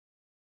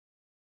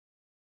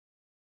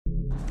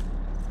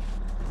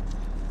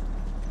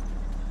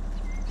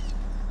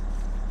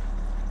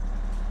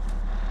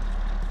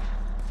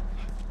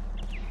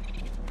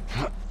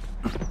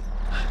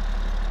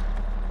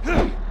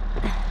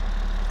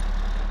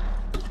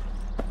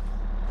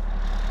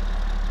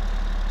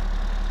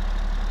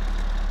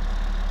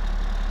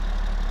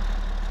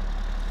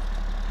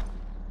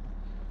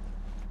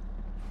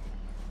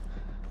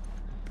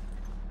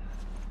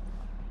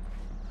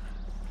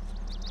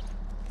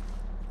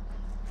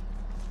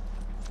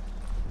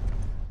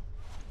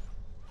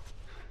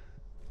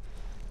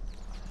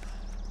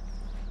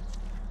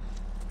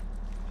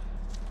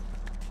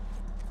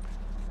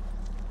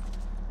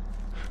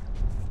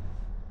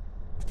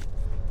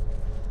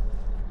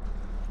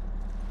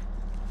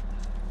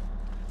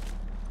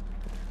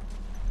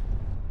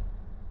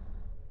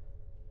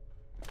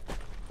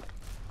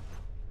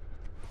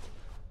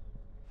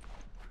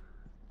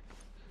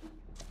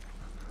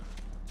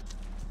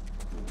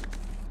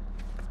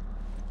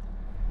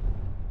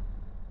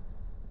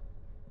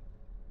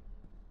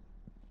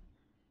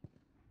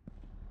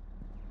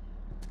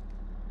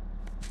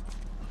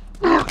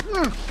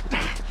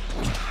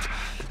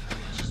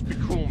Just be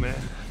cool, man.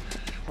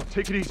 I'll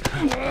take it easy.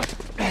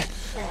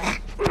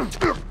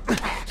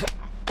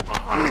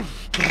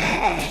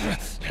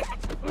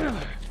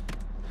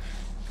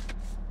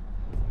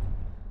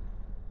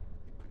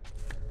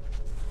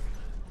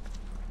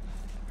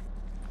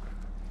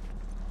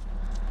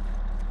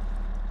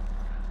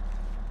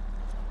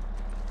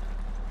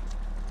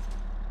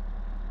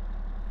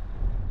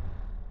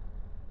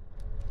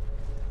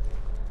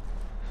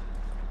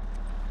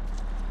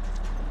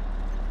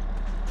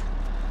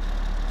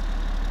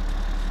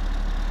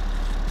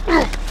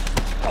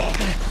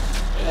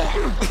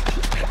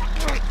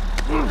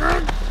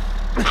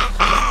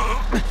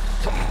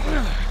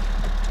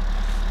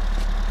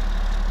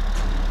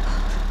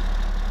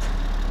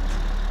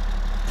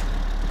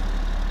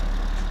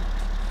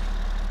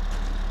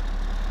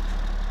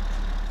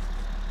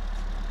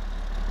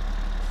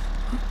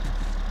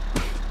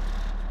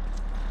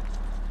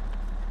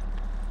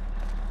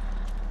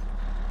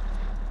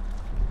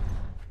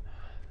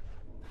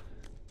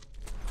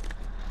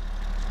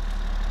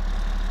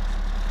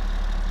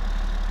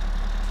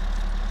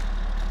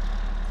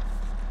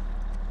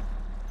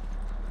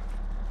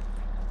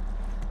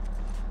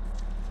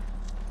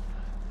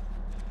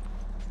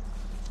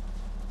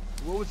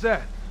 What was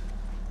that?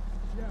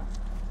 Yeah,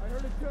 I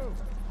heard it too.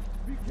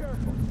 Be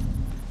careful.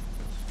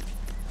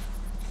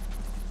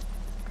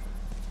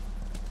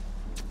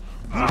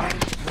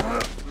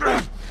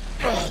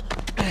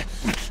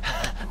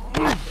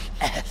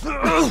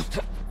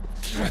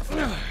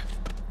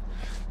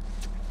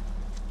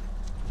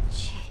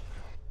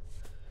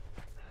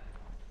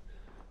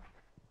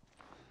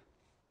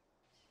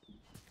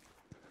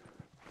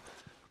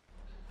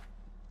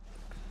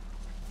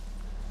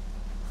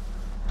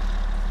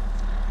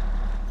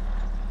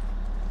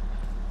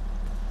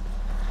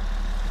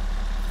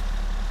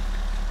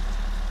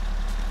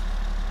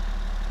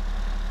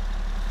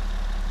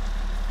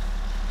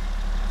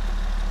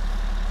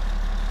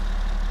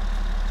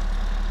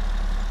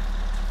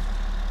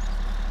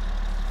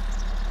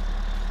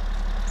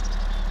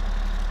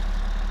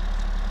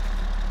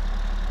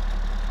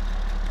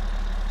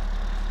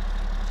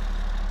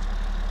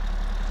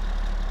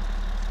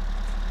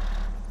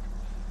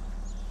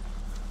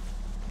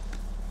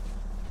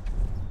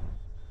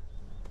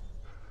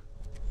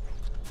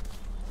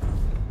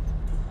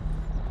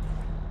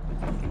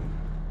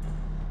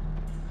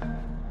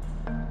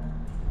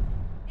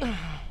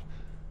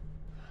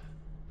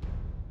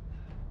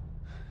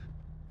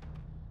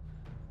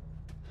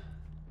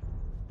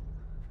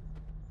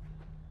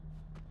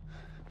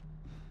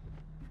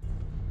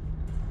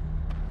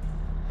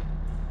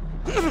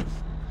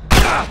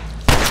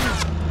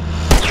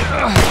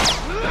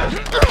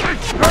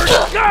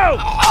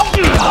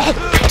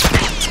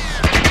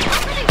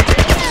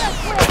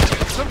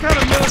 Some kind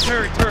of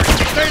military turret.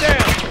 Stay down.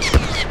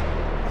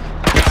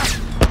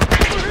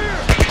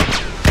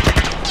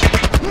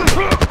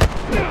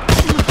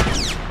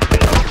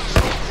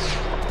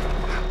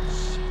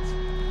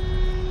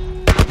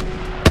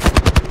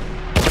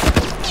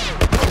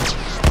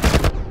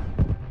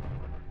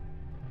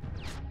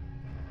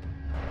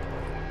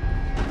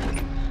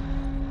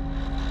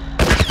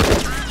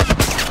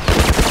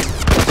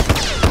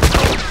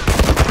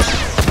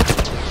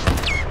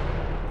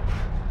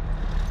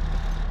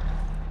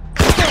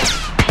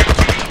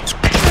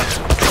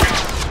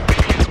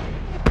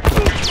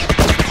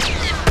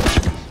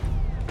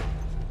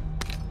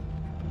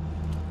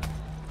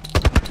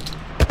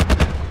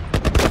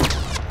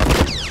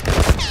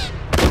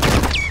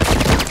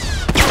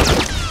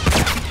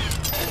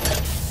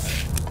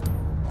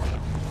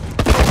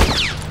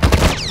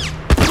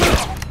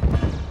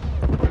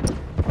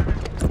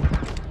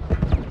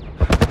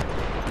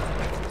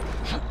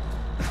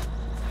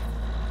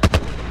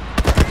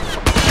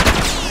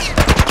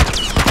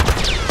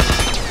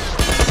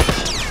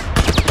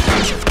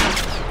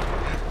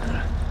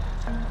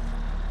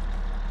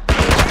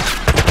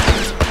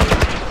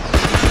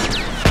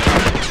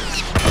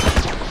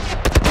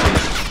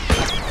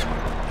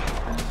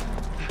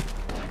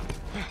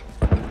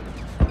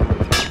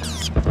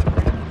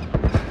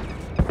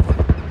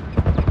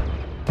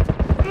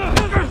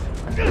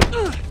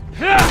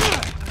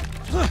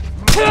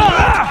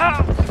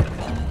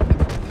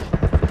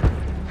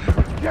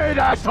 Get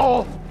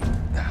asshole!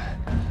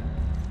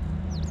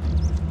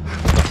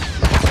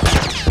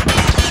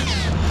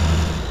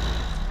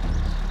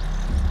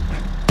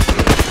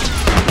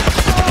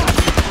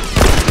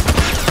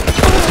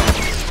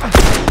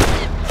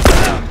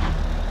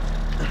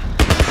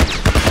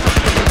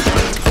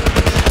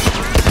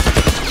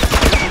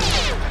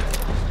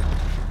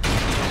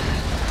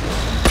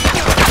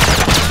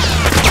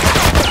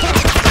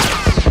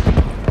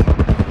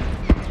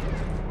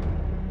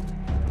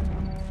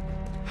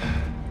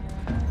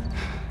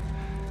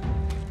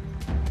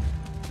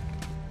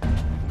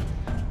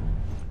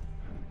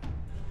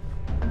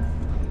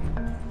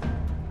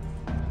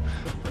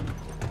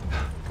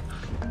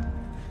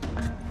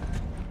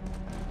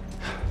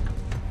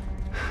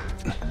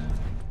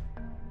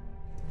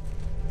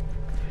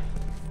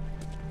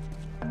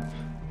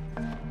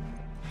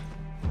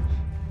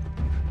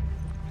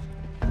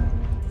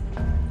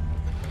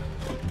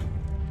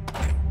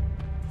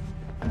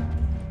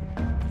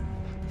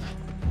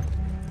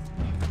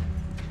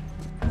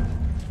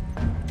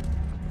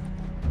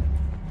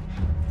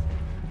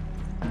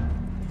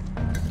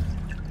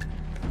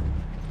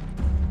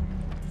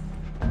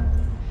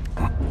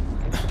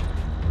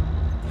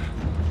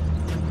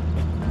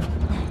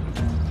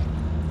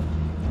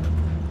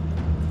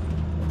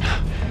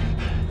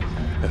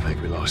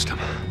 lost him.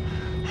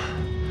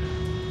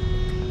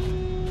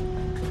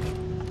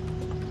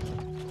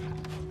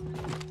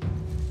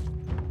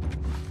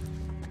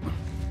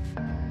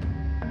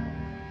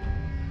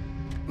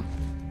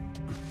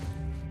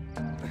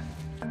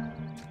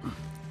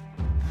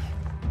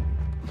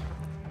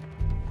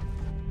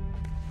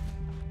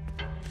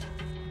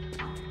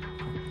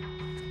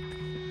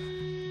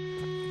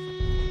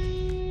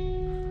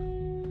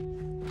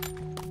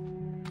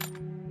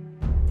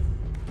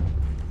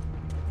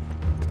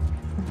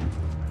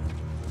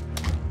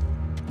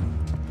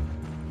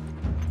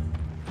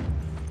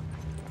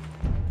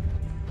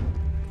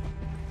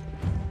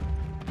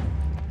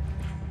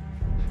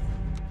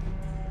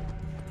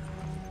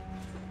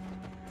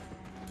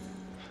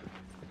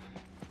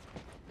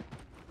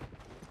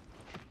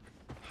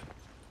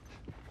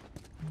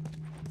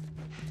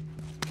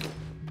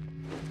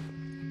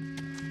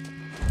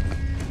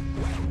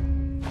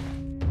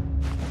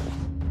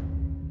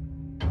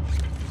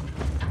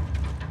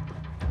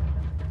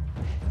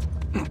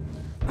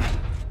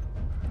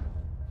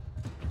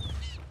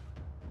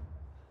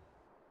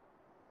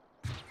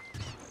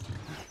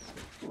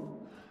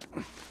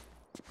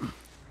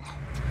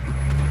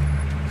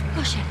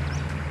 Oh, shit.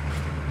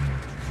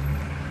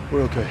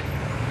 We're okay.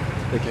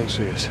 They can't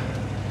see us.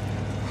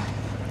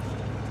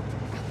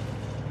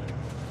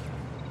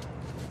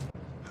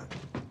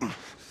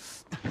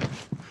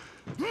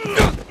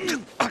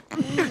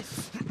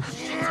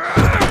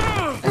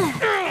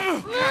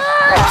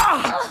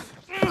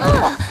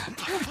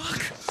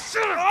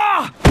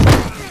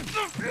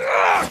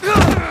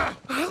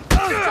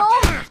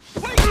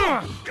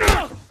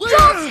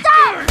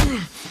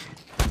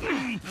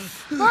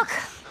 Look!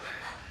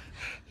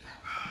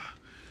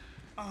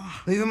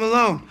 Leave him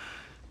alone.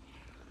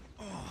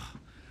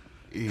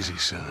 Easy,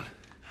 son.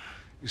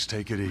 Just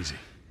take it easy.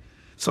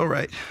 It's all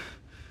right.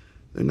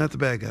 They're not the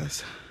bad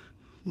guys.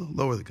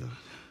 Lower the gun.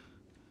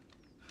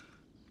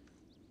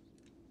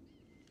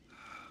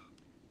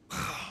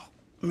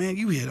 Man,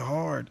 you hit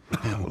hard.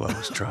 Yeah, well, I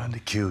was trying to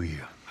kill you.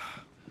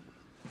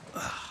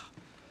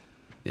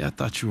 Yeah, I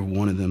thought you were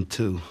one of them,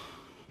 too.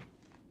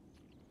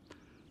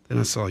 Then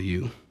I saw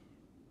you.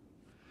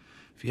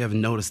 If you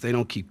haven't noticed, they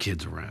don't keep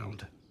kids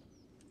around.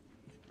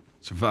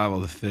 Survival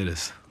of the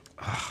fittest.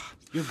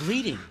 You're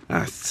bleeding.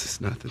 It's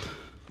just nothing.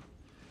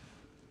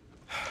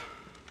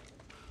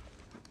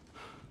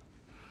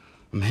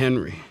 I'm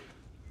Henry.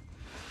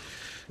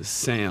 This is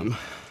Sam.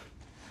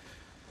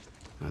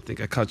 I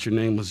think I caught your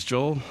name was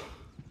Joel.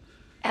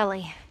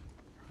 Ellie.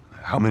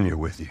 How many are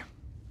with you?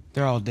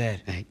 They're all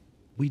dead. Hey,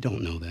 we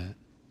don't know that.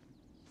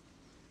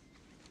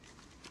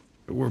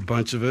 There were a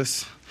bunch of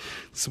us.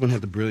 Someone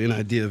had the brilliant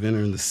idea of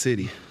entering the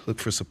city, look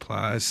for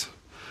supplies.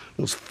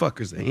 Those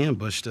fuckers, they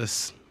ambushed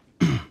us,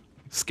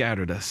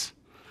 scattered us.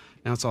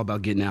 Now it's all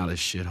about getting out of this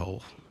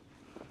shithole.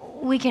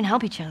 We can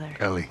help each other.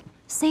 Ellie.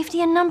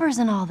 Safety in numbers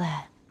and all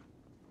that.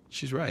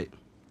 She's right.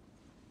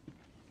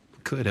 We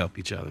could help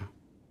each other.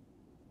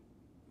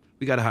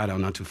 We got a hideout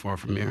not too far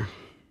from here.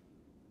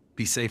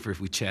 Be safer if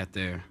we chat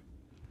there.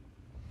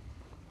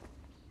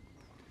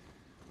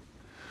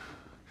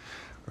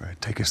 All right,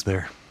 take us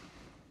there.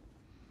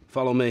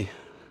 Follow me.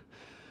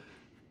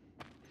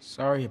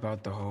 Sorry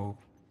about the whole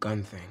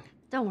gun thing.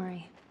 Don't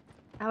worry.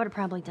 I would have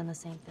probably done the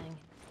same thing.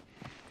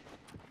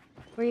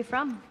 Where are you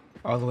from?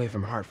 All the way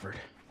from Hartford.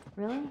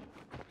 Really?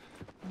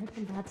 There's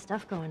some bad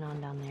stuff going on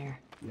down there.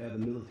 Yeah, the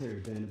military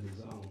abandoned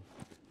the zone.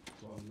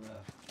 That's all we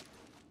left.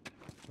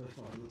 First of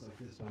all, it looks like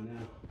this by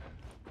now.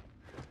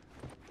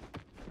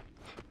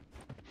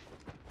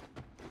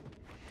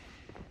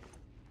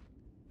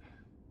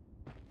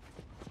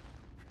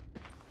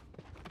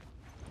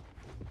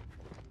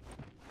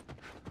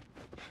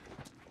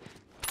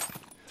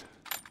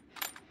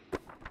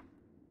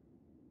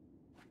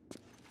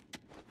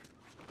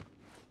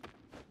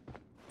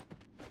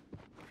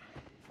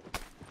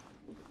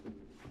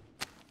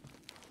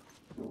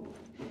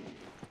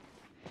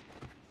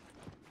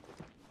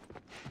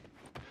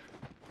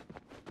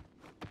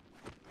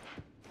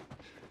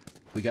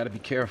 We gotta be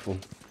careful.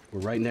 We're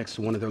right next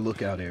to one of their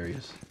lookout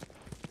areas.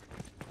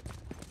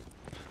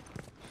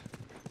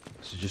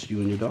 This is just you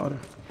and your daughter?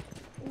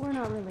 We're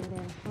not really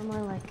there. We're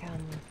more like,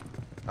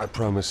 I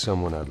promised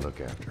someone I'd look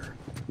after her.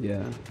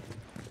 Yeah.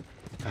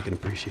 I can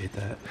appreciate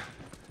that.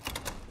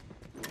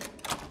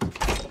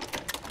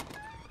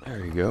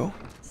 There you go.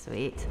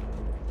 Sweet.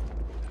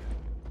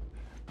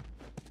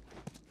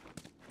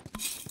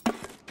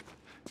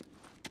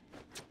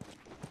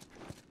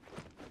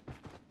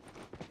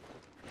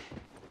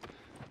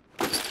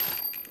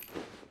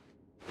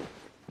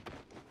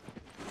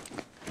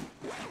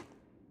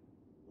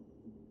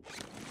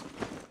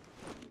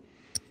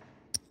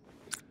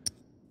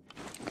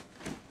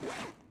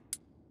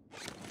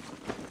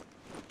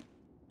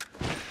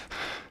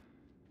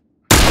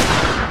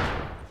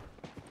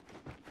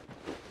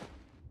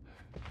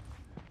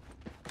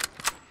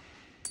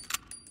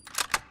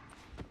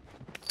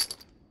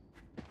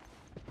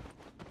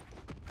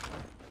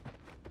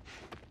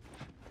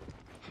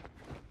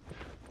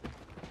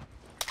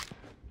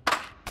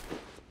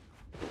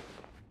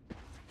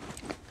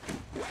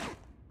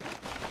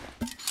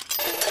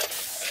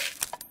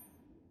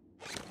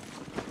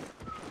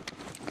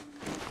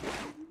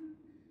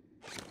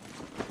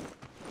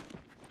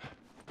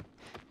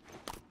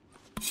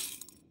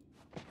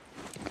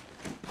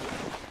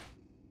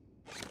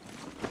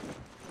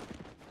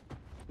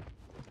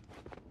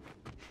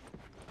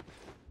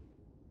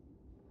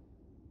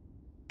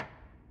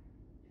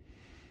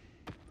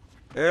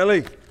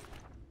 Ellie,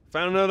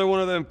 found another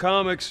one of them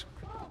comics.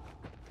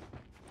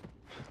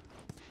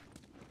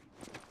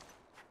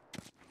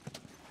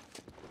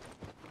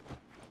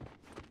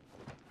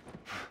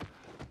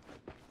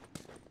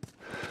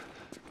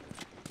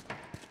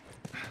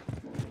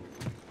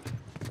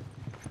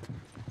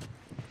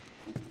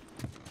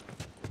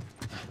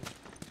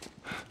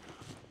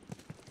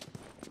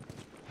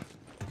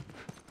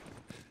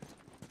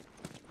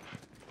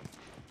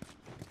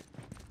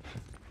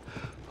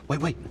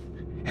 Wait.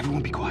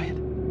 Everyone be quiet.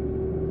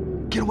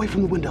 Get away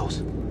from the windows.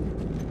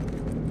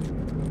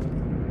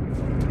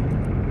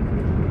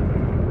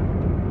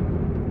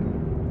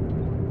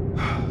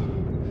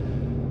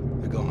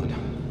 They're gone.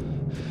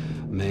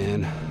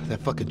 Man, that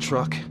fucking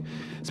truck,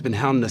 it's been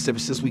hounding us ever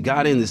since we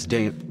got in this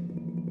damn...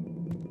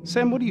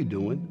 Sam, what are you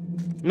doing?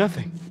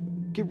 Nothing.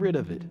 Get rid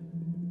of it.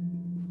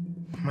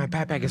 My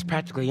backpack is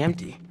practically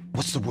empty.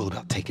 What's the rule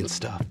about taking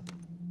stuff?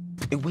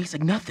 It weighs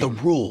like nothing.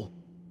 The rule.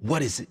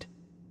 What is it?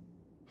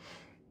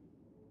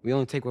 We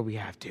only take what we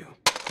have to.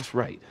 That's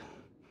right.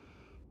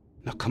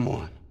 Now, come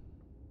on.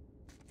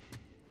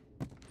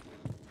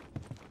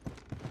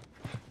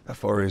 How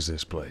far is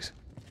this place?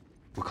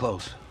 We're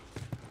close.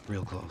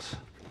 Real close.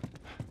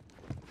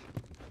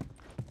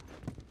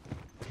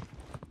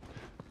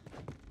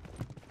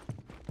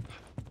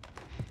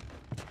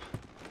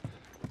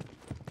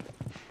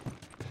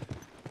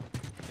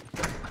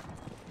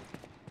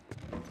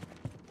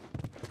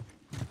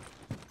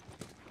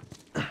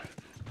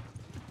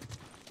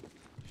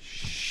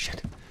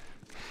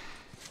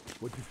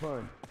 What'd you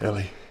find?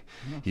 Ellie,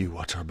 you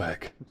watch our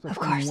back. Looks like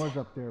Of someone course. was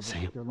up there, but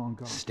Sam, they're long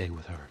gone. stay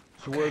with her.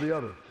 So where are the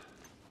others?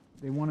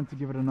 They wanted to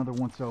give it another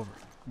once over.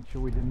 Make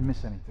sure we didn't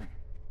miss anything.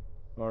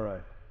 All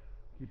right.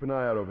 Keep an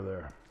eye out over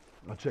there.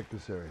 I'll check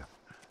this area.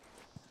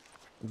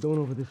 I'm going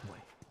over this way.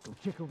 Go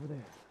check over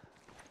there.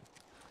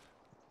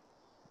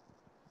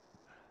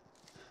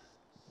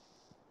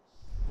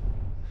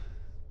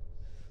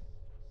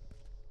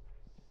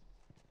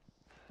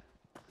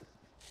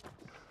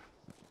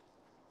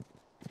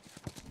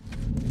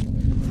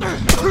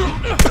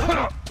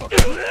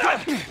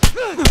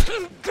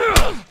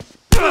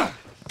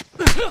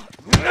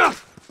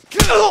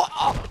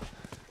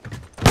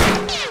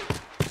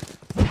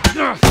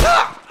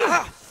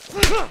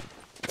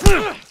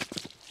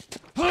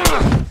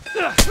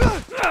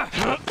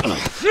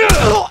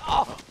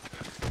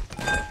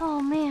 Oh,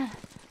 man.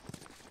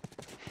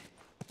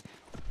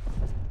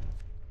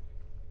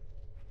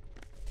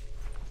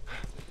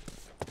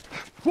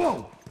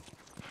 Whoa!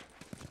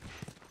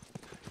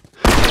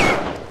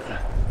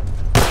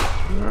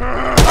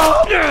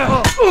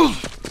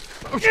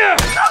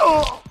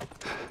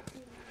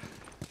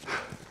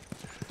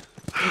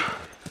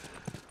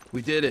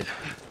 We did it.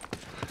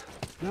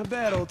 Not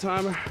bad, old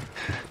timer.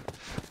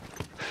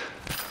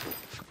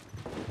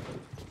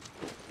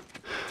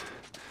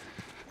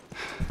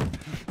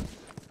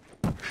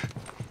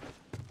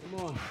 Come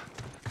on,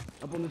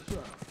 up on the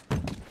truck.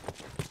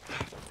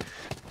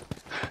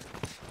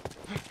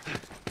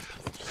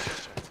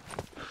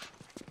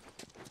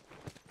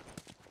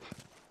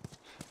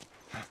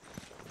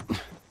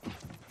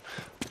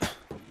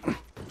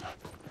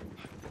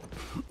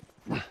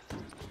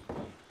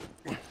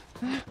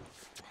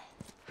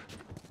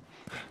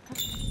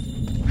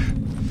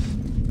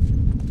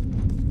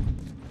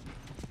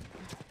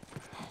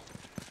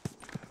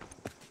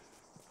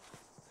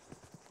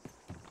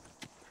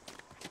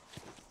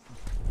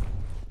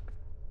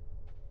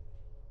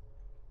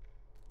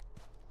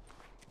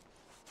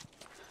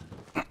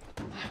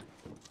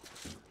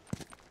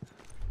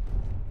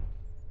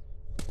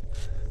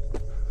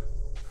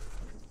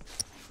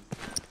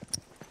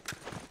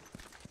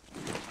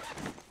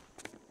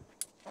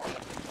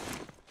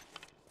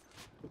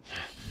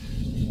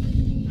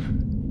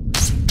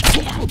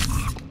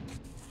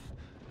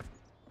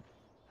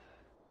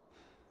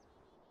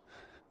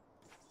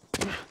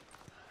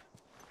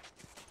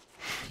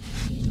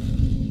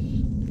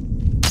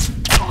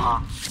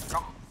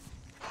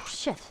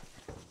 Shit.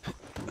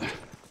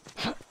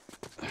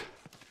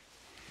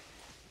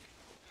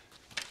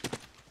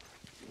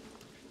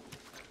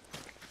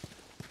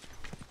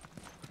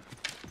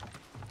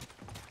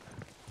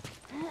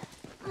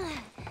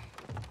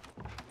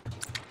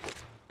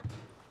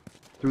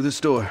 Through this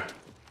door.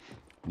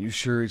 You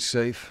sure it's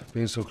safe,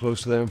 being so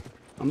close to them?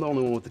 I'm the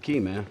only one with the key,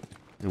 man.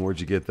 And where'd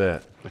you get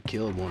that? I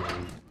killed one of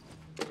them.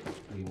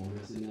 You won't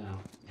miss it now.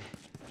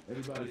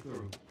 Everybody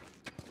through.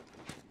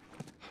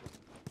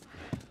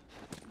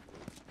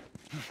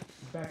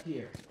 Back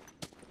here.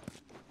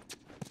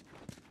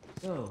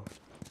 So,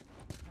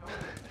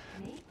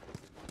 Me?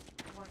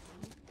 14.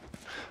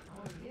 How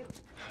old are you?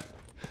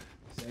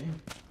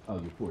 same? Oh,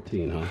 you're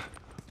 14, huh?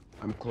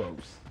 I'm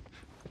close.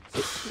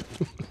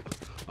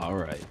 All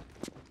right.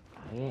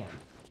 I am.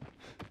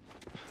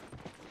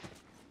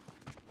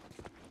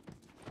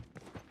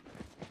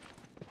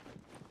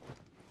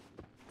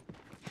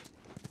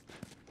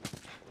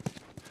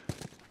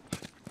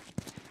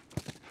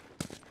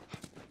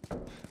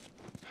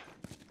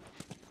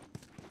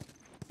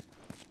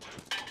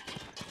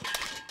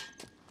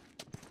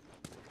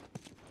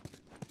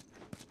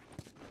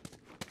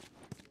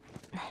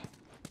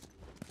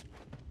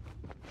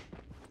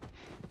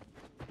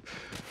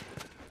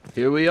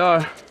 Here we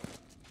are.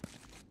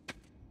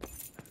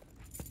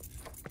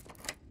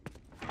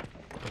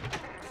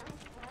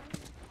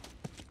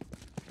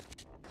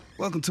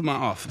 Welcome to my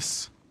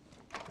office.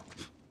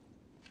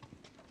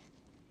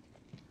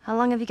 How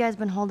long have you guys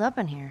been holed up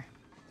in here?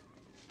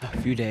 A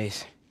few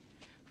days.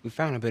 We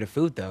found a bit of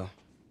food, though.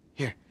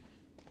 Here.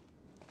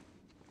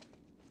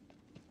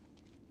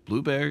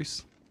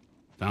 Blueberries.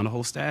 Found a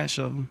whole stash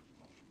of them.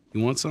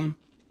 You want some?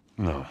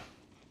 No.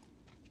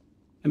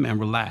 Hey, man,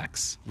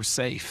 relax. We're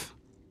safe.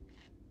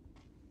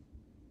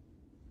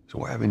 So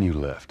why haven't you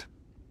left?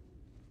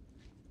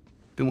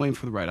 Been waiting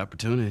for the right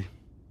opportunity.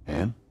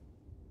 And?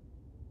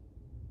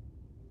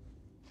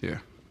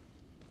 Here.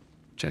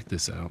 Check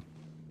this out.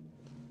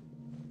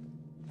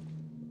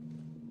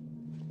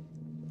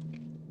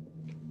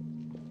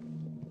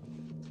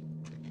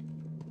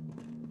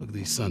 Look at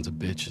these sons of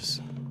bitches.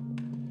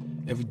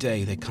 Every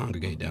day they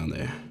congregate down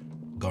there,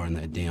 guarding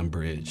that damn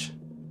bridge.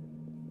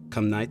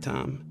 Come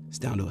nighttime, it's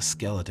down to a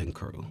skeleton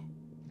crew.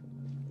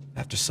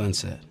 After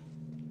sunset,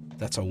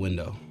 that's our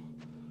window.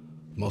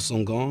 Most of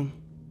them gone,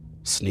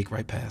 sneak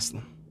right past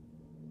them.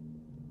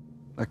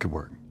 That could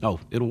work. Oh,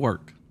 it'll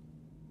work.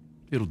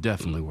 It'll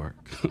definitely work.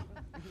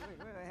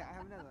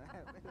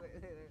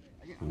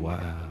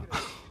 Wow.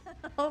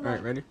 All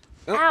right, ready?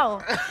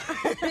 Ow!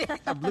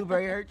 A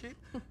blueberry hurt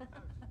you?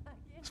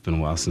 It's been a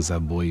while since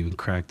that boy even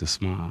cracked a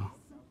smile.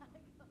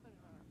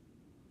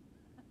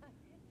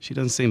 She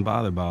doesn't seem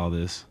bothered by all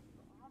this.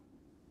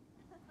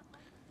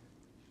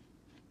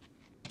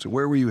 So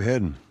where were you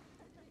heading?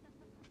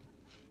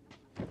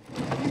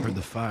 Heard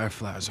the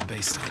Fireflies are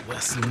based out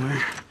west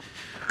somewhere.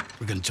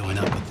 We're gonna join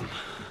up with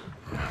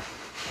them.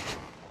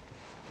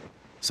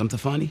 Something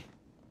funny?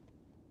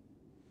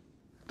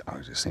 Oh,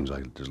 it just seems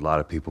like there's a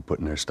lot of people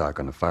putting their stock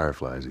on the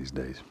Fireflies these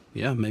days.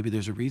 Yeah, maybe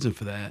there's a reason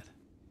for that.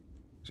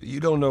 So you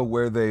don't know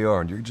where they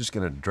are, and you're just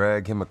gonna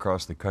drag him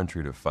across the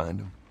country to find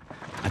them?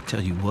 I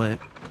tell you what,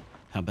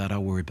 how about I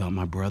worry about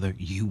my brother,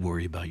 you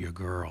worry about your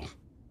girl.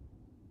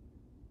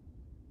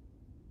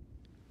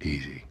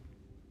 Easy.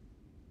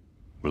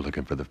 We're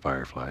looking for the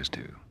Fireflies,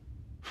 too.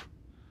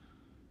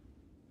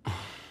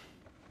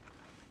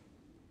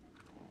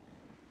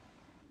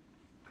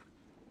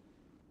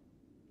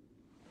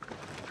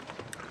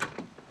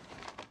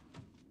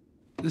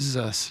 This is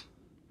us.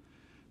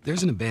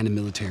 There's an abandoned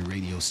military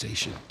radio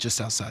station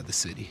just outside the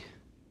city.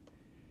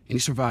 Any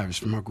survivors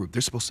from our group,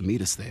 they're supposed to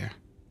meet us there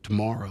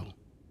tomorrow.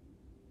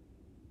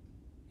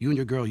 You and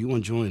your girl, you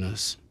want to join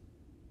us?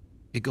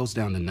 It goes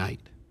down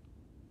tonight.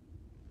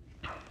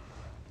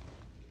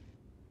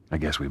 I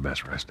guess we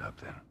best rest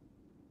up then.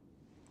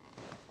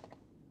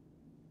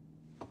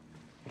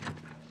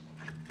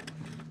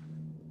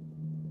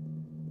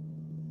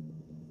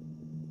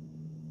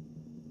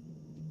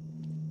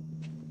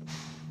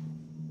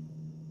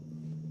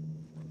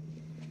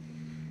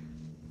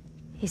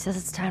 He says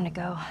it's time to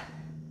go.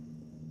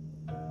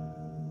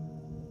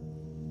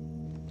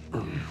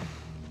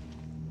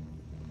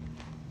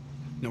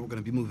 No, we're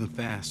gonna be moving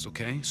fast,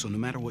 okay? So no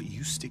matter what,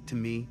 you stick to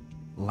me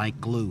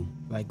like glue.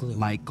 Like glue.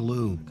 Like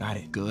glue. Got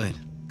it. Good,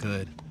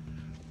 good.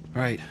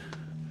 All right,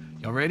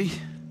 y'all ready?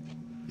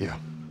 Yeah.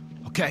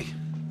 Okay.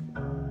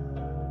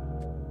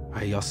 All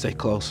right, y'all stay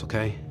close,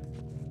 okay?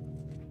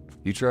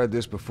 You tried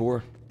this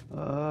before?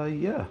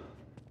 Yeah.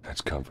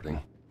 That's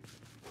comforting.